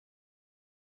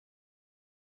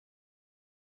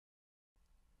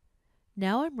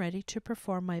Now I'm ready to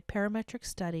perform my parametric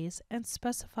studies and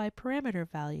specify parameter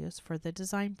values for the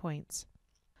design points.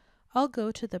 I'll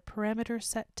go to the Parameter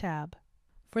Set tab.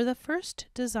 For the first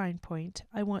design point,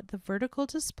 I want the vertical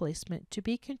displacement to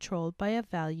be controlled by a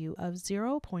value of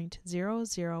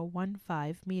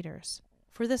 0.0015 meters.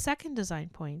 For the second design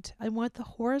point, I want the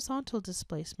horizontal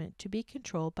displacement to be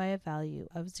controlled by a value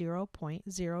of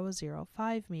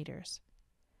 0.005 meters.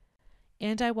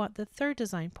 And I want the third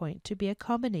design point to be a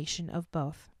combination of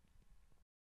both.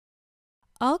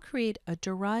 I'll create a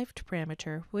derived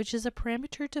parameter, which is a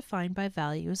parameter defined by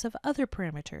values of other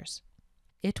parameters.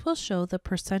 It will show the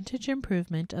percentage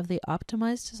improvement of the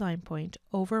optimized design point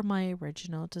over my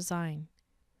original design.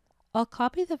 I'll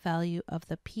copy the value of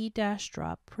the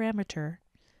p-drop parameter,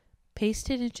 paste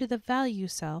it into the value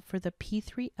cell for the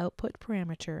p3 output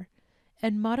parameter,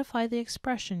 and modify the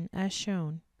expression as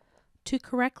shown. To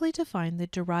correctly define the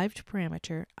derived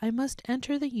parameter, I must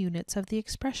enter the units of the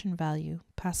expression value,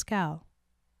 Pascal.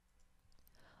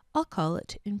 I'll call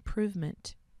it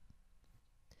improvement.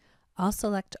 I'll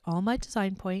select all my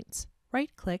design points,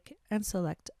 right-click, and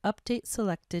select Update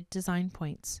Selected Design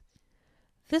Points.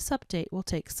 This update will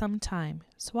take some time,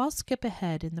 so I'll skip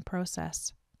ahead in the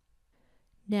process.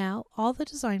 Now all the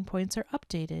design points are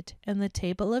updated, and the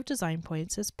table of design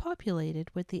points is populated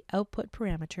with the output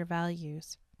parameter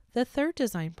values. The third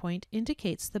design point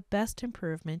indicates the best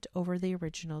improvement over the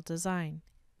original design.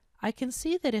 I can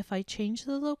see that if I change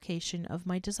the location of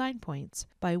my design points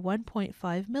by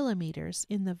 1.5 millimeters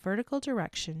in the vertical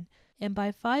direction and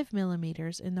by 5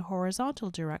 millimeters in the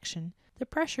horizontal direction, the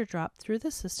pressure drop through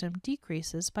the system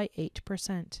decreases by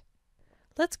 8%.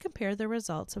 Let's compare the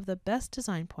results of the best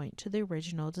design point to the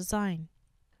original design.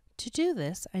 To do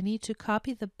this, I need to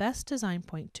copy the best design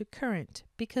point to current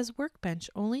because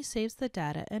Workbench only saves the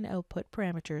data and output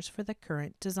parameters for the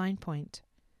current design point.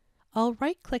 I'll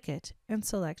right-click it and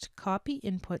select Copy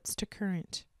Inputs to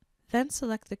Current. Then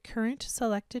select the current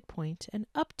selected point and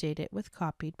update it with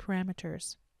copied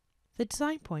parameters. The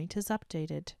design point is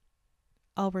updated.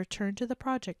 I'll return to the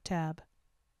Project tab.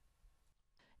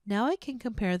 Now I can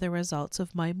compare the results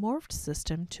of my morphed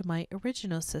system to my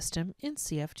original system in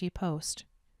CFD Post.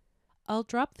 I'll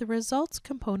drop the results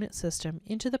component system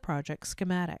into the project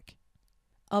schematic.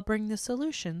 I'll bring the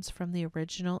solutions from the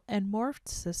original and morphed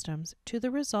systems to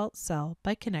the results cell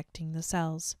by connecting the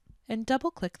cells, and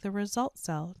double-click the results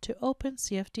cell to open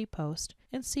CFD Post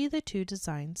and see the two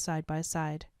designs side by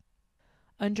side.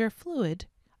 Under Fluid,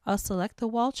 I'll select the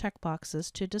wall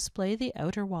checkboxes to display the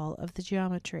outer wall of the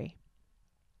geometry.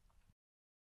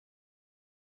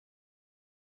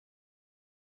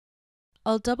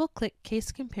 I'll double-click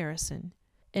Case Comparison,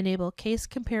 enable Case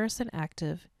Comparison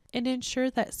Active, and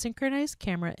ensure that Synchronize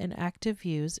Camera in Active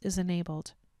Views is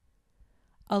enabled.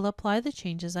 I'll apply the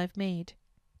changes I've made.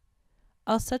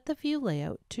 I'll set the view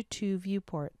layout to 2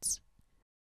 viewports.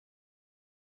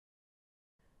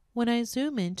 When I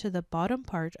zoom into the bottom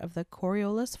part of the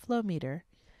Coriolis flow meter,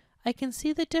 I can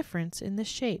see the difference in the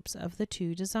shapes of the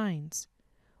two designs.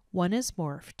 One is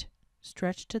morphed,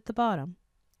 stretched at the bottom,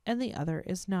 and the other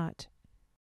is not.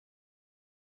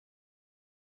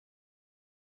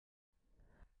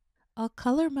 I'll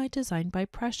color my design by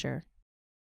pressure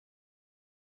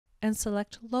and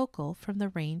select Local from the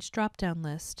Range drop-down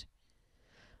list.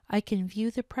 I can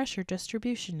view the pressure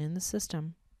distribution in the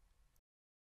system.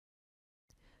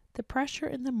 The pressure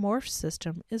in the morphed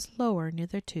system is lower near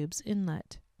the tube's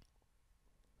inlet.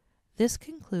 This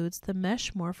concludes the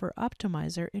Mesh Morpher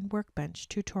Optimizer in Workbench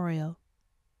tutorial.